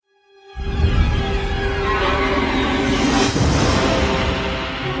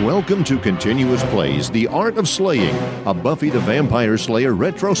Welcome to Continuous Plays, The Art of Slaying, a Buffy the Vampire Slayer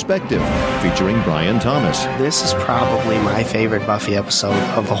retrospective featuring Brian Thomas. This is probably my favorite Buffy episode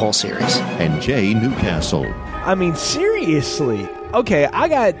of the whole series. And Jay Newcastle. I mean, seriously. Okay, I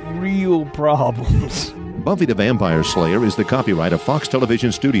got real problems. Buffy the Vampire Slayer is the copyright of Fox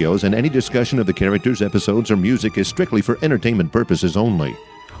Television Studios, and any discussion of the characters, episodes, or music is strictly for entertainment purposes only.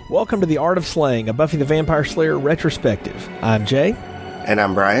 Welcome to The Art of Slaying, a Buffy the Vampire Slayer retrospective. I'm Jay. And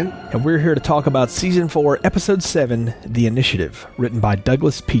I'm Brian. And we're here to talk about Season 4, Episode 7, The Initiative, written by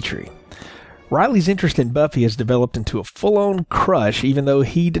Douglas Petrie. Riley's interest in Buffy has developed into a full-on crush, even though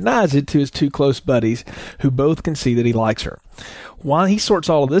he denies it to his two close buddies, who both can see that he likes her. While he sorts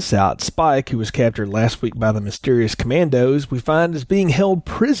all of this out, Spike, who was captured last week by the mysterious commandos, we find is being held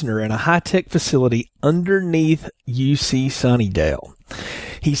prisoner in a high-tech facility underneath UC Sunnydale.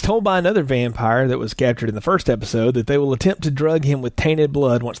 He's told by another vampire that was captured in the first episode that they will attempt to drug him with tainted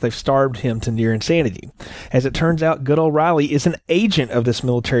blood once they've starved him to near insanity. As it turns out, good old Riley is an agent of this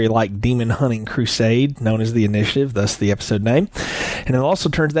military-like demon-hunting crusade known as the Initiative, thus the episode name. And it also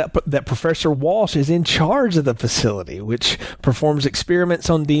turns out that Professor Walsh is in charge of the facility, which performs experiments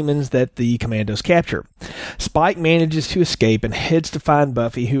on demons that the commandos capture. Spike manages to escape and heads to find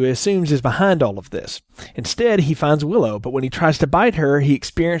Buffy, who he assumes is behind all of this. Instead, he finds Willow, but when he tries to bite her, he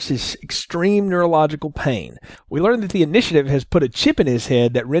experiences extreme neurological pain. We learn that the Initiative has put a chip in his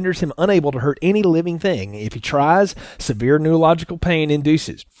head that renders him unable to hurt any living thing. If he tries, severe neurological pain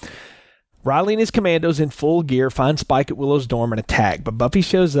induces. Riley and his commandos in full gear find Spike at Willow's dorm and attack, but Buffy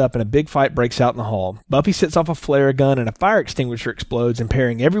shows up and a big fight breaks out in the hall. Buffy sets off a flare gun and a fire extinguisher explodes,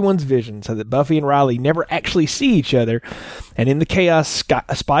 impairing everyone's vision so that Buffy and Riley never actually see each other, and in the chaos,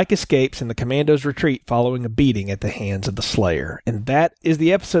 Spike escapes and the commandos retreat following a beating at the hands of the Slayer. And that is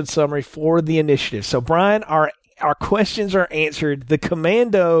the episode summary for the Initiative. So Brian, our questions are answered. The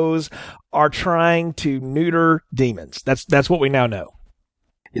commandos are trying to neuter demons. That's what we now know.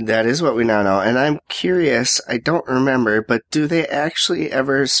 That is what we now know. And I'm curious, I don't remember, but do they actually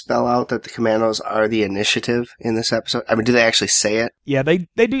ever spell out that the commandos are the Initiative in this episode? I mean, do they actually say it? Yeah, they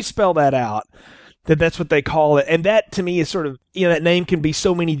do spell that out, that's what they call it. And that, to me, is sort of, that name can be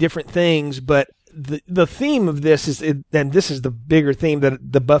so many different things, but the theme of this is, and this is the bigger theme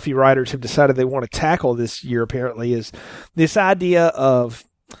that the Buffy writers have decided they want to tackle this year, apparently, is this idea of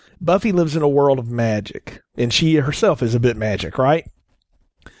Buffy lives in a world of magic, and she herself is a bit magic, right?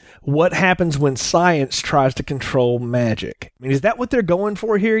 What happens when science tries to control magic? I mean, is that what they're going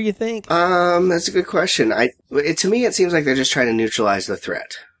for here, you think? That's a good question. To me, it seems like they're just trying to neutralize the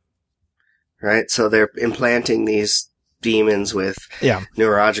threat. Right? So they're implanting these demons with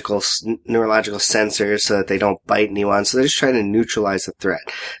neurological sensors so that they don't bite anyone. So they're just trying to neutralize the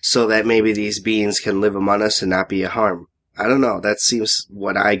threat so that maybe these beings can live among us and not be a harm. I don't know. That seems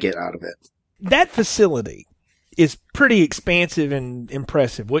what I get out of it. That facility is pretty expansive and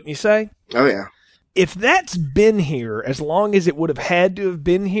impressive, wouldn't you say? Oh, yeah. If that's been here as long as it would have had to have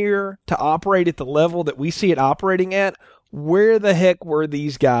been here to operate at the level that we see it operating at, where the heck were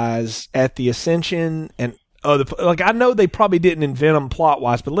these guys at the Ascension? And I know they probably didn't invent them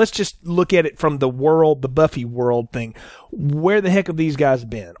plot-wise, but let's just look at it from the world, the Buffy world thing. Where the heck have these guys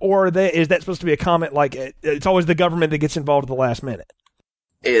been? Or is that supposed to be a comment like it's always the government that gets involved at the last minute?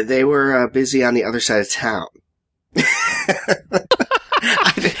 They were busy on the other side of town.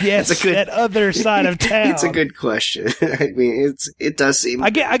 Yes, that other side of town. It's a good question. I mean, it does seem. I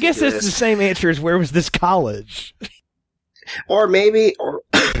guess that's the same answer as where was this college? Or maybe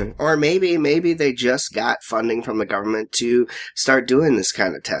they just got funding from the government to start doing this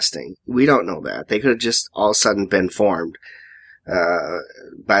kind of testing. We don't know that. They could have just all of a sudden been formed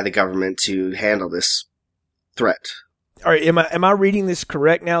by the government to handle this threat. All right, am I reading this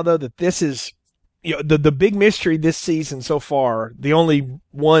correct now, though, that this is the big mystery this season so far, the only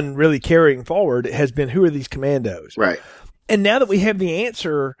one really carrying forward, has been who are these commandos? Right. And now that we have the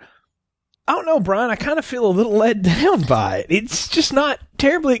answer, I don't know, Brian, I kind of feel a little let down by it. It's just not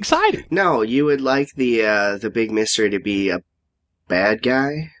terribly exciting. No, you would like the big mystery to be a bad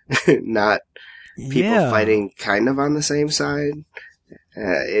guy, not people fighting kind of on the same side.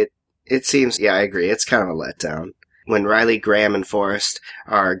 It seems, I agree, it's kind of a letdown. When Riley, Graham, and Forrest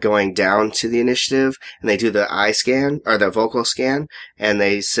are going down to the Initiative, and they do the eye scan, or the vocal scan, and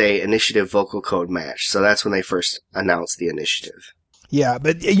they say Initiative vocal code match. So that's when they first announced the Initiative. Yeah,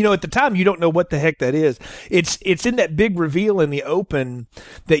 but, at the time, you don't know what the heck that is. It's in that big reveal in the open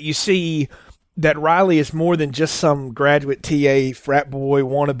that you see that Riley is more than just some graduate TA, frat boy,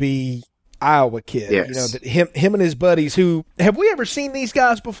 wannabe Iowa kid. Yes. That him and his buddies who, have we ever seen these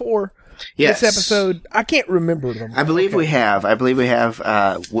guys before? Yes. this episode? I can't remember them. I believe we have.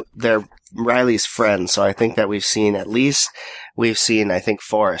 They're Riley's friends, so I think that we've seen, I think,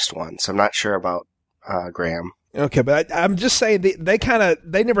 Forrest once. I'm not sure about Graham. Okay, but I'm just saying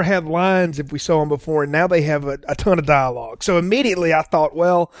they never had lines if we saw them before, and now they have a ton of dialogue. So immediately I thought,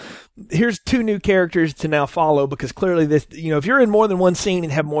 well, here's two new characters to now follow, because clearly this, if you're in more than one scene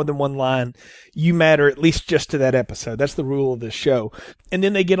and have more than one line, you matter at least just to that episode. That's the rule of this show. And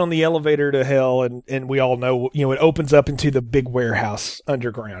then they get on the elevator to hell, and we all know, it opens up into the big warehouse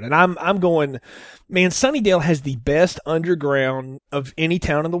underground. And I'm going, man, Sunnydale has the best underground of any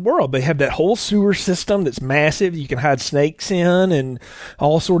town in the world. They have that whole sewer system that's massive. You can hide snakes in and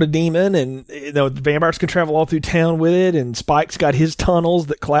all sort of demon, and the vampires can travel all through town with it. And Spike's got his tunnels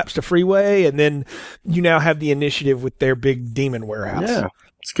that collapse to freeway, and then you now have the Initiative with their big demon warehouse. Yeah,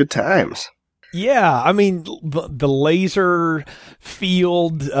 it's good times. Yeah, I mean, the laser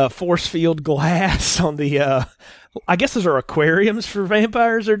field, force field glass on the, I guess those are aquariums for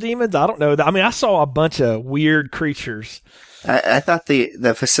vampires or demons. I don't know. I mean, I saw a bunch of weird creatures. I thought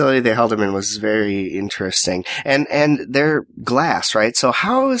the facility they held them in was very interesting. And they're glass, right? So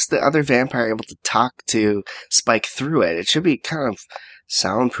how is the other vampire able to talk to Spike through it? It should be kind of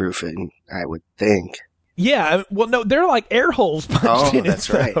soundproofing, I would think. Yeah, well, no, they're like air holes punched in it.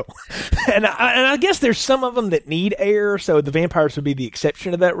 That's right. And I guess there's some of them that need air, so the vampires would be the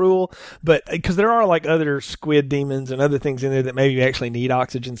exception to that rule. But because there are like other squid demons and other things in there that maybe actually need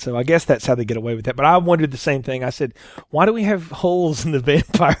oxygen, so I guess that's how they get away with that. But I wondered the same thing. I said, why do we have holes in the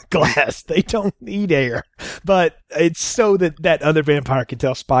vampire glass? They don't need air. But it's so that other vampire can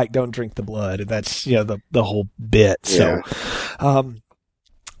tell Spike, don't drink the blood, and that's the whole bit. Yeah. So.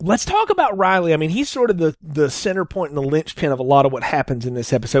 Let's talk about Riley. I mean, he's sort of the center point and the linchpin of a lot of what happens in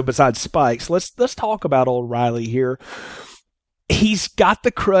this episode besides Spike. So let's talk about old Riley here. He's got the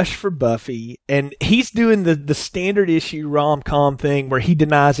crush for Buffy, and he's doing the standard issue rom-com thing where he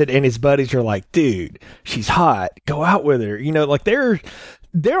denies it, and his buddies are like, dude, she's hot. Go out with her. Like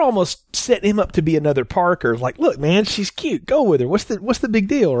they're almost setting him up to be another Parker. Like, look, man, she's cute. Go with her. What's the big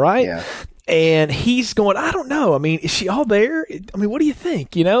deal, right? Yeah. And he's going, I don't know. I mean, is she all there? I mean, what do you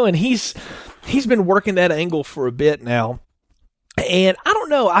think? And he's been working that angle for a bit now. And I don't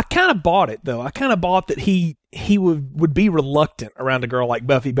know. I kind of bought it, though. I kind of bought that he would be reluctant around a girl like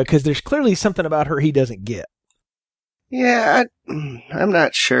Buffy because there's clearly something about her he doesn't get. Yeah, I'm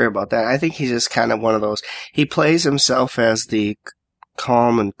not sure about that. I think he's just kind of one of those. He plays himself as the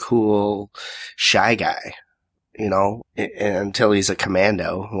calm and cool, shy guy. Until he's a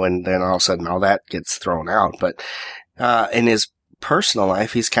commando, when then all of a sudden all that gets thrown out. But in his personal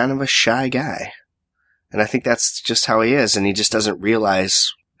life, he's kind of a shy guy. And I think that's just how he is, and he just doesn't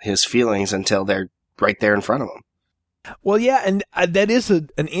realize his feelings until they're right there in front of him. Well, yeah, and that is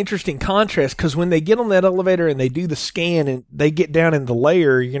an interesting contrast, because when they get on that elevator and they do the scan and they get down in the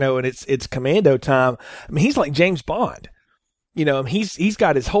layer, and it's commando time, I mean, he's like James Bond. He's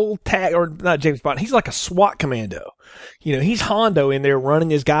got his whole tag, or not James Bond. He's like a SWAT commando. He's Hondo in there running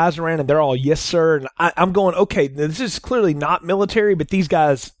his guys around, and they're all, yes, sir. And I'm going, okay, this is clearly not military, but these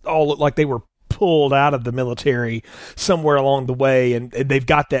guys all look like they were pulled out of the military somewhere along the way, and they've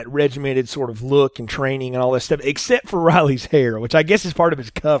got that regimented sort of look and training and all that stuff, except for Riley's hair, which I guess is part of his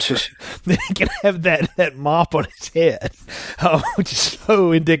cover. He can have that mop on his head, which is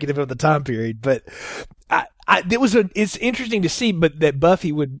so indicative of the time period. But it's interesting to see, but that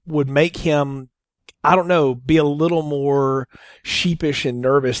Buffy would make him, I don't know, be a little more sheepish and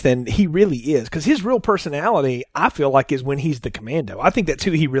nervous than he really is. Because his real personality, I feel like, is when he's the commando. I think that's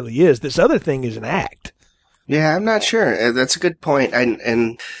who he really is. This other thing is an act. Yeah, I'm not sure. That's a good point.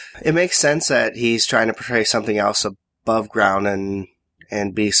 And it makes sense that he's trying to portray something else above ground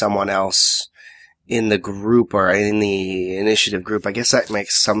and be someone else in the group or in the initiative group. I guess that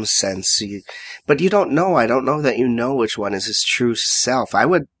makes some sense. But you don't know. I don't know that you know which one is his true self. I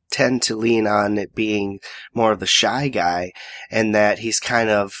would tend to lean on it being more of the shy guy, and that he's kind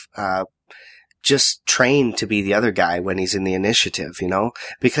of just trained to be the other guy when he's in the initiative,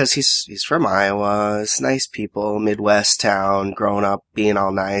 because he's from Iowa. It's nice people, Midwest town, growing up being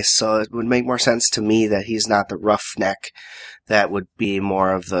all nice. So it would make more sense to me that he's not the roughneck. That would be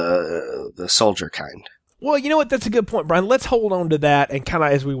more of the soldier kind. Well, you know what? That's a good point, Brian. Let's hold on to that and kind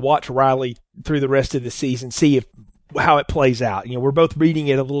of, as we watch Riley through the rest of the season, see how it plays out. We're both reading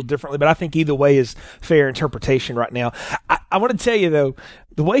it a little differently, but I think either way is fair interpretation right now. I want to tell you, though,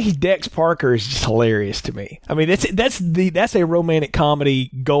 the way he decks Parker is just hilarious to me. I mean, that's a romantic comedy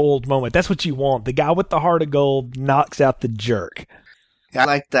gold moment. That's what you want. The guy with the heart of gold knocks out the jerk. I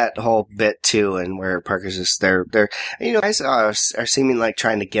like that whole bit too, and where Parker's just they're guys are seeming like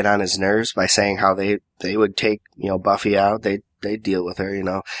trying to get on his nerves by saying how they would take Buffy out, they deal with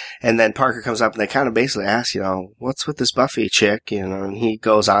her, and then Parker comes up and they kind of basically ask, what's with this Buffy chick, and he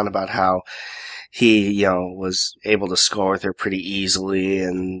goes on about how he was able to score with her pretty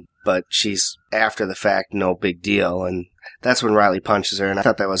easily, but she's after the fact no big deal, and that's when Riley punches her, and I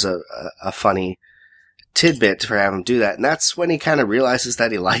thought that was a funny tidbit for having him do that. And that's when he kind of realizes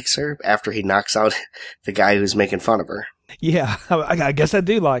that he likes her after he knocks out the guy who's making fun of her. Yeah, I guess I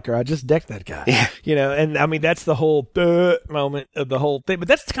do like her. I just decked that guy. Yeah. And I mean, that's the whole moment of the whole thing. But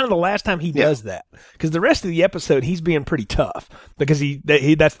that's kind of the last time he does that. Because the rest of the episode, he's being pretty tough because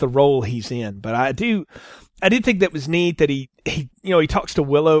that's the role he's in. But I do think that was neat that he talks to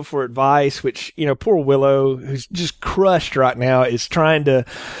Willow for advice, which, poor Willow, who's just crushed right now, is trying to,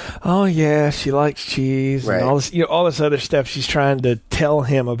 oh yeah, she likes cheese and all this, all this other stuff she's trying to tell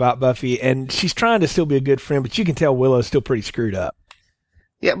him about Buffy, and she's trying to still be a good friend, but you can tell Willow's still pretty screwed up.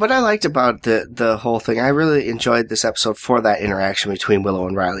 Yeah, what I liked about the whole thing, I really enjoyed this episode for that interaction between Willow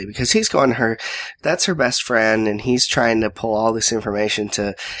and Riley, because he's going to her, that's her best friend, and he's trying to pull all this information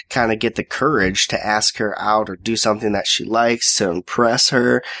to kind of get the courage to ask her out or do something that she likes to impress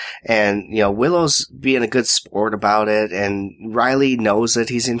her. And, Willow's being a good sport about it, and Riley knows that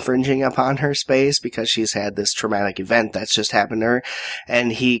he's infringing upon her space because she's had this traumatic event that's just happened to her,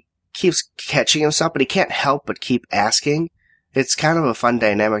 and he keeps catching himself, but he can't help but keep asking. It's kind of a fun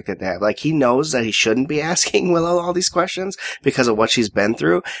dynamic that they have. Like, he knows that he shouldn't be asking Willow all these questions because of what she's been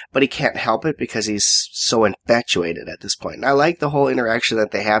through, but he can't help it because he's so infatuated at this point. And I like the whole interaction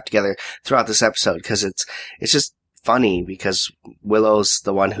that they have together throughout this episode because it's just funny because Willow's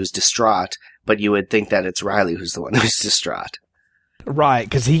the one who's distraught, but you would think that it's Riley who's the one who's distraught. Right,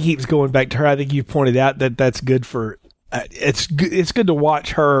 because he keeps going back to her. I think you pointed out that that's good for... It's good to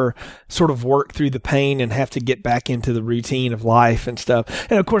watch her sort of work through the pain and have to get back into the routine of life and stuff.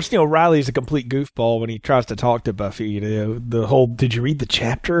 And of course, Riley's a complete goofball when he tries to talk to Buffy. The whole, did you read the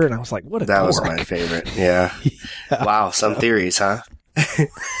chapter? And I was like, what a That dork. was my favorite. Yeah. Yeah. Wow. Some theories, huh?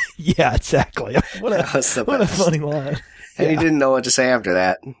 Yeah, exactly. What a funny line. And he didn't know what to say after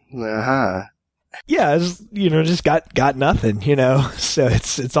that. Uh-huh. Yeah, just got nothing, so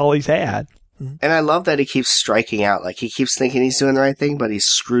it's all he's had. And I love that he keeps striking out. Like, he keeps thinking he's doing the right thing, but he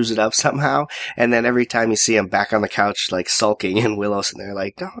screws it up somehow. And then every time you see him back on the couch, like, sulking, and Willow's in there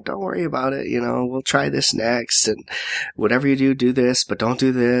like, no, don't worry about it. We'll try this next. And whatever you do this, but don't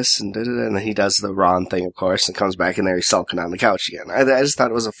do this. And da-da-da. And then he does the Ron thing, of course, and comes back in there, he's sulking on the couch again. I just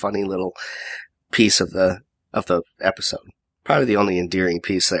thought it was a funny little piece of the episode. Probably the only endearing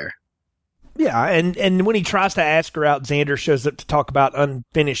piece there. Yeah, and when he tries to ask her out, Xander shows up to talk about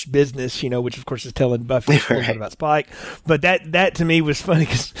unfinished business, which of course is telling Buffy a little bit about Spike. But that to me was funny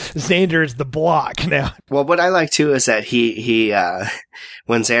because Xander is the block now. Well, what I like too is that he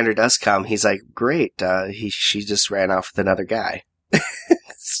when Xander does come, he's like, great, she just ran off with another guy.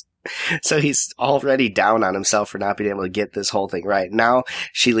 So he's already down on himself for not being able to get this whole thing right. Now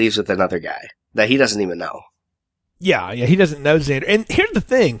she leaves with another guy that he doesn't even know. Yeah, he doesn't know Xander. And here's the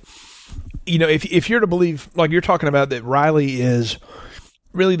thing. If you're to believe, like you're talking about, that Riley is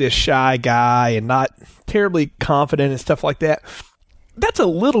really this shy guy and not terribly confident and stuff like that, that's a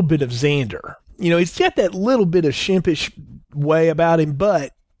little bit of Xander. He's got that little bit of shimpish way about him,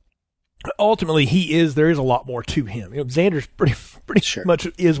 but ultimately there is a lot more to him. Xander's pretty sure. much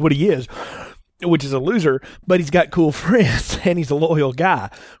is what he is, which is a loser, but he's got cool friends and he's a loyal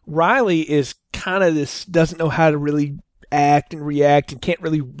guy. Riley is kind of this, doesn't know how to really act and react and can't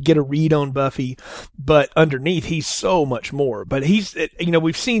really get a read on Buffy, but underneath he's so much more. But he's,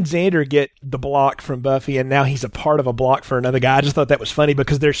 we've seen Xander get the block from Buffy, and now he's a part of a block for another guy. I just thought that was funny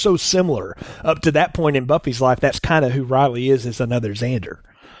because they're so similar. Up to that point in Buffy's life, that's kind of who Riley is another Xander.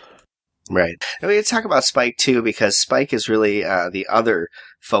 Right. And we can talk about Spike too, because Spike is really the other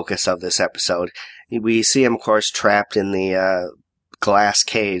focus of this episode. We see him, of course, trapped in the glass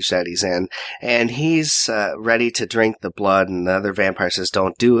cage that he's in, and he's ready to drink the blood, and the other vampire says,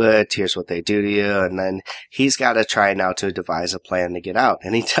 don't do it, here's what they do to you, and then he's got to try now to devise a plan to get out,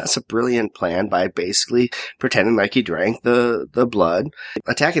 and he does a brilliant plan by basically pretending like he drank the blood,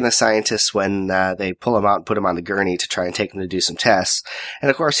 attacking the scientists when they pull him out and put him on the gurney to try and take him to do some tests, and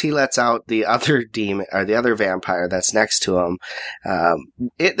of course he lets out the other demon, or the other vampire that's next to him.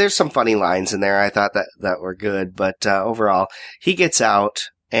 There's some funny lines in there I thought that were good, but overall he gets out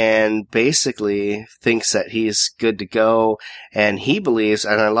and basically thinks that he's good to go, and he believes,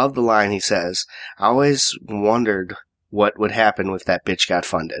 and I love the line he says, I always wondered what would happen if that bitch got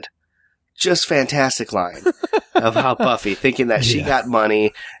funded. just fantastic line of how Buffy thinking that she got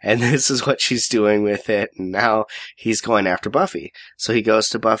money and this is what she's doing with it. And now he's going after Buffy. So he goes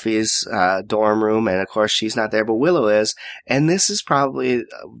to Buffy's dorm room and of course she's not there, but Willow is. And this is probably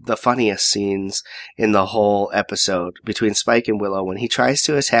the funniest scenes in the whole episode between Spike and Willow when he tries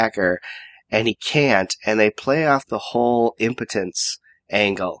to attack her and he can't. And they play off the whole impotence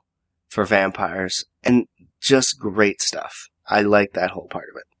angle for vampires and just great stuff. I like that whole part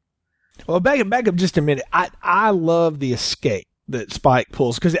of it. Well, back up just a minute. I love the escape that Spike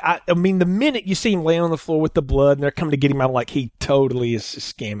pulls because I mean the minute you see him laying on the floor with the blood and they're coming to get him out, like he totally is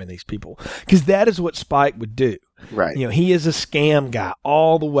scamming these people because that is what Spike would do. Right. You know, he is a scam guy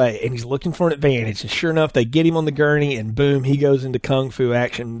all the way and he's looking for an advantage. And sure enough, they get him on the gurney and boom, he goes into Kung Fu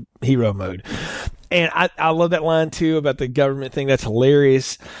action hero mode. And I love that line, too, about the government thing. That's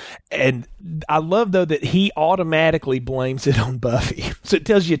hilarious. And I love, though, that he automatically blames it on Buffy. So it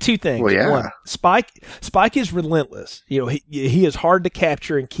tells you two things. Well, yeah. One, Spike is relentless. You know, he is hard to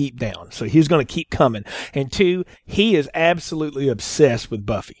capture and keep down. So he's going to keep coming. And two, he is absolutely obsessed with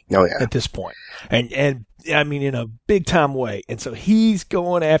Buffy at this point. And I mean, in a big time way. And so he's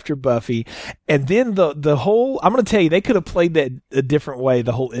going after Buffy. And then the whole, I'm going to tell you, they could have played that a different way,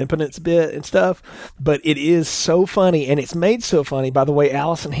 the whole impotence bit and stuff. But it is so funny. And it's made so funny by the way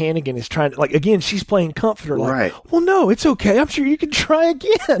Allison Hannigan is trying to, like, again, she's playing comforter. Like, right. Well, no, it's okay. I'm sure you can try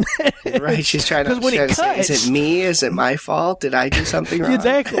again. Right. She's trying to say, is it me? Is it my fault? Did I do something wrong?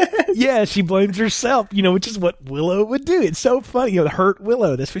 Exactly. Yeah, she blames herself, you know, which is what Willow would do. It's so funny. You know, hurt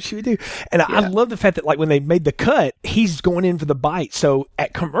Willow. That's what she would do. And I love the fact that, like, when they made the cut, he's going in for the bite. So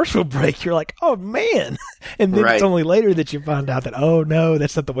at commercial break, you're like, oh, man. And then it's only later that you find out that, oh, no,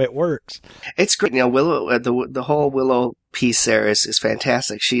 that's not the way it works. It's great. You know, Willow, the whole Willow piece there is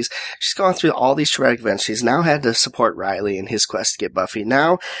fantastic. She's gone through all these traumatic events. She's now had to support Riley in his quest to get Buffy.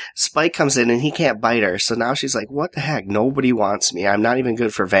 Now Spike comes in and he can't bite her. So now she's like, what the heck? Nobody wants me. I'm not even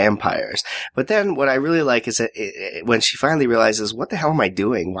good for vampires. But then what I really like is that when she finally realizes, what the hell am I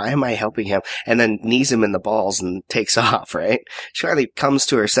doing? Why am I helping him? And then knees him in the balls and takes off, right? She finally comes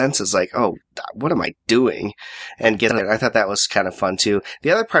to her senses like, oh, what am I doing? And gets it. I thought that was kind of fun too.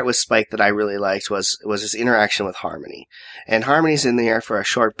 The other part with Spike that I really liked was his interaction with Harmony. And Harmony's in there for a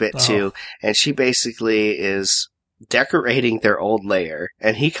short bit too, and she basically is decorating their old lair,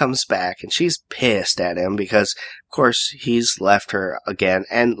 and he comes back, and she's pissed at him because, of course, he's left her again,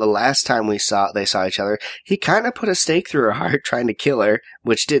 and the last time they saw each other, he kind of put a stake through her heart trying to kill her,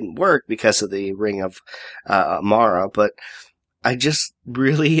 which didn't work because of the ring of Mara, but I just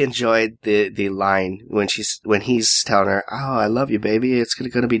really enjoyed the line when he's telling her, oh, I love you, baby, it's going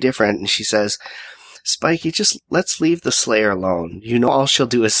to be different, and she says, Spikey, let's leave the Slayer alone. You know, all she'll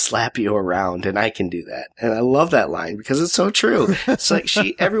do is slap you around, and I can do that. And I love that line because it's so true. It's like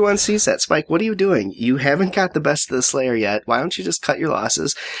everyone sees that. Spike, what are you doing? You haven't got the best of the Slayer yet. Why don't you just cut your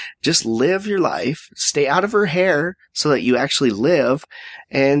losses? Just live your life. Stay out of her hair so that you actually live.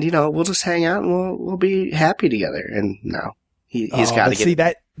 And, you know, we'll just hang out and we'll be happy together. And no, he's got to get see,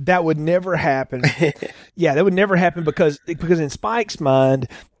 that would never happen. Yeah, that would never happen because in Spike's mind,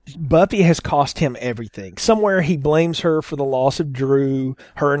 Buffy has cost him everything. Somewhere he blames her for the loss of Drew,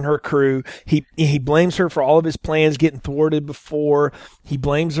 her and her crew. He blames her for all of his plans getting thwarted before. He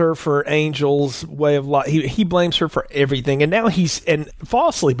blames her for Angel's way of life. He blames her for everything. And now and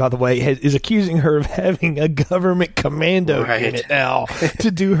falsely, by the way, is accusing her of having a government commando in it now to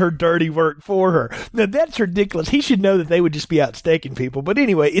do her dirty work for her. Now, that's ridiculous. He should know that they would just be out staking people. But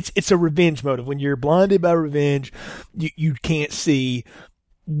anyway, it's a revenge motive. When you're blinded by revenge, you can't see,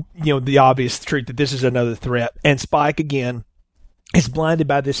 you know, the obvious truth that this is another threat. And Spike, again, is blinded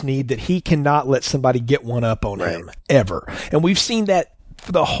by this need that he cannot let somebody get one up on him, ever. And we've seen that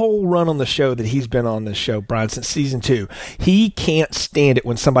for the whole run on the show that he's been on this show, Brian, since season 2. He can't stand it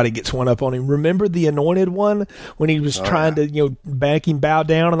when somebody gets one up on him. Remember the Anointed One when he was trying to, you know, back him, bow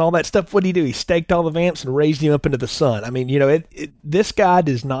down and all that stuff? What did he do? He staked all the vamps and raised him up into the sun. I mean, you know, this guy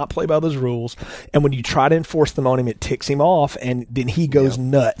does not play by those rules. And when you try to enforce them on him, it ticks him off, and then he goes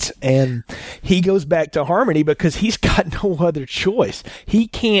nuts. And he goes back to Harmony because he's got no other choice. He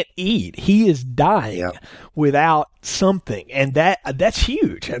can't eat. He is dying without something, and that's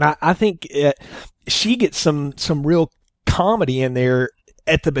huge. And I think she gets some real comedy in there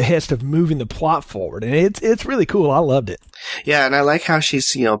at the behest of moving the plot forward, and it's really cool. I loved it. Yeah, and I like how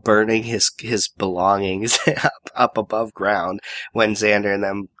she's, you know, burning his belongings up above ground when Xander and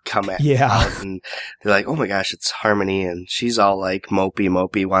them come out, and they're like, oh my gosh, it's Harmony, and she's all like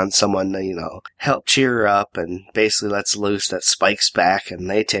mopey, wants someone to, you know, help cheer her up, and basically lets loose that Spike's back, and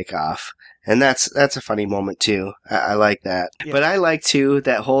they take off. And that's a funny moment too. I like that. Yeah. But I like too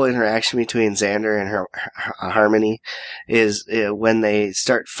that whole interaction between Xander and her Harmony is when they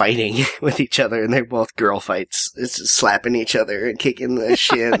start fighting with each other, and they're both girl fights. It's slapping each other and kicking the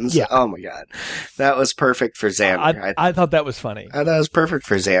shins. Yeah. Oh my God. That was perfect for Xander. I thought that was funny. I thought it was perfect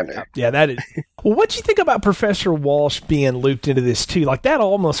for Xander. Yeah, that is. Well, what'd you think about Professor Walsh being looped into this too? Like, that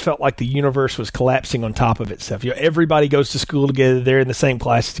almost felt like the universe was collapsing on top of itself. Everybody goes to school together. They're in the same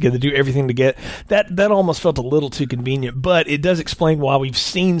classes together, do everything together. That almost felt a little too convenient, but it does explain why we've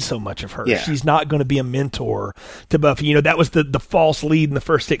seen so much of her. Yeah. She's not going to be a mentor to Buffy. That was the false lead in the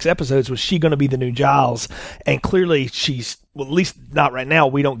first 6 episodes. Was she going to be the new Giles? And clearly she's, well, at least not right now.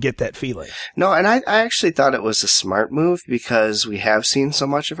 We don't get that feeling. No, and I actually thought it was a smart move because we have seen so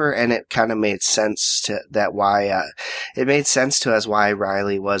much of her, and it kind of made sense to that it made sense to us why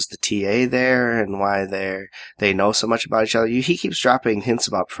Riley was the TA there and why they know so much about each other. He keeps dropping hints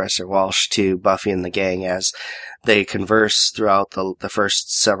about Professor Walsh to Buffy and the gang as they converse throughout the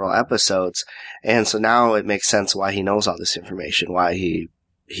first several episodes, and so now it makes sense why he knows all this information, why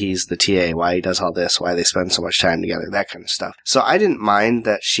he's the TA, why he does all this, why they spend so much time together, that kind of stuff. So I didn't mind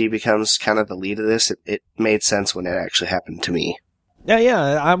that she becomes kind of the lead of this. It made sense when it actually happened to me.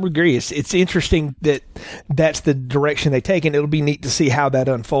 Yeah, I would agree. It's interesting that that's the direction they take, and it'll be neat to see how that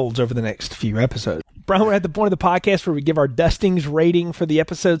unfolds over the next few episodes. Brian, we're at the point of the podcast where we give our dustings rating for the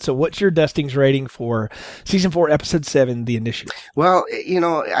episode. So what's your dustings rating for Season 4, Episode 7, The Initiative? Well,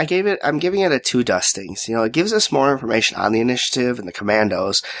 I'm giving it a 2 dustings. It gives us more information on the Initiative and the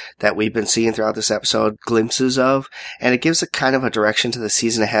Commandos that we've been seeing throughout this episode, glimpses of, and it gives a kind of a direction to the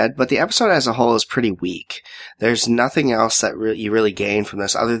season ahead, but the episode as a whole is pretty weak. There's nothing else that you really gain from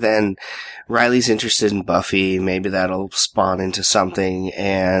this other than Riley's interested in Buffy. Maybe that'll spawn into something,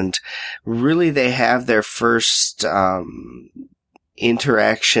 and really they have their first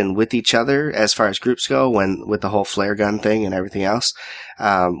interaction with each other as far as groups go with the whole flare gun thing and everything else,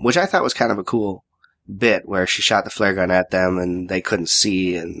 which I thought was kind of a cool bit where she shot the flare gun at them and they couldn't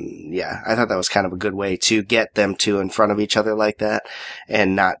see, and yeah, I thought that was kind of a good way to get them to in front of each other like that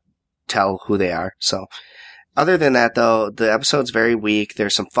and not tell who they are. So other than that, though, the episode's very weak.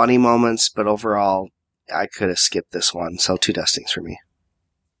 There's some funny moments, but overall I could have skipped this one, so 2 dustings for me.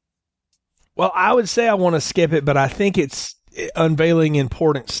 Well, I would say I want to skip it, but I think it's unveiling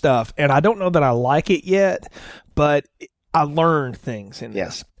important stuff. And I don't know that I like it yet, but I learned things in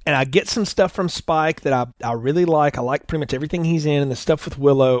this. And I get some stuff from Spike that I really like. I like pretty much everything he's in and the stuff with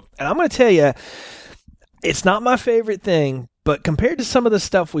Willow. And I'm going to tell you, it's not my favorite thing, but compared to some of the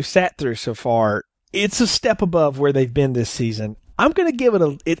stuff we've sat through so far, it's a step above where they've been this season. I'm going to give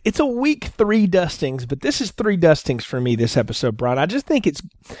it it's a week 3 dustings, but this is 3 dustings for me this episode, Brian. I just think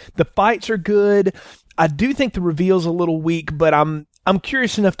the fights are good. I do think the reveal's a little weak, but I'm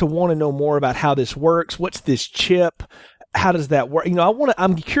curious enough to want to know more about how this works. What's this chip? How does that work?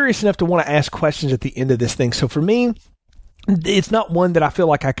 I'm curious enough to want to ask questions at the end of this thing. So for me, it's not one that I feel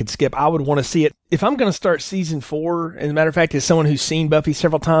like I could skip. I would want to see it. If I'm going to start Season 4, as a matter of fact, as someone who's seen Buffy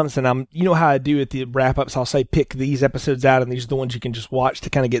several times, and how I do at the wrap-ups, I'll say pick these episodes out, and these are the ones you can just watch to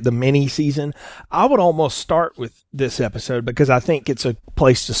kind of get the mini-season. I would almost start with this episode because I think it's a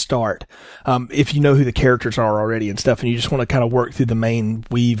place to start. If you know who the characters are already and stuff, and you just want to kind of work through the main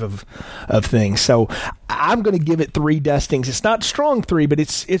weave of things. So I'm going to give it 3 dustings. It's not strong 3, but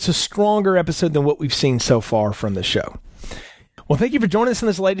it's a stronger episode than what we've seen so far from the show. Well, thank you for joining us in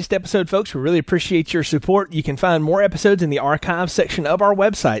this latest episode, folks. We really appreciate your support. You can find more episodes in the archives section of our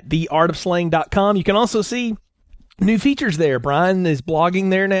website, theartofslaying.com. You can also see new features there. Brian is blogging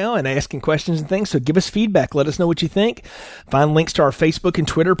there now and asking questions and things, so give us feedback. Let us know what you think. Find links to our Facebook and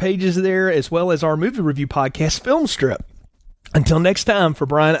Twitter pages there, as well as our movie review podcast, Film Strip. Until next time, for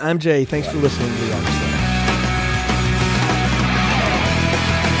Brian, I'm Jay. Thanks for listening to The Art of Slaying.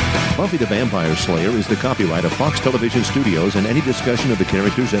 Buffy the Vampire Slayer is the copyright of Fox Television Studios, and any discussion of the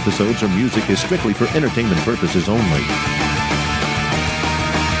characters, episodes, or music is strictly for entertainment purposes only.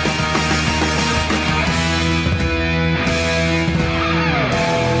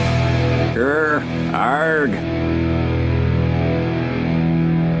 Arg.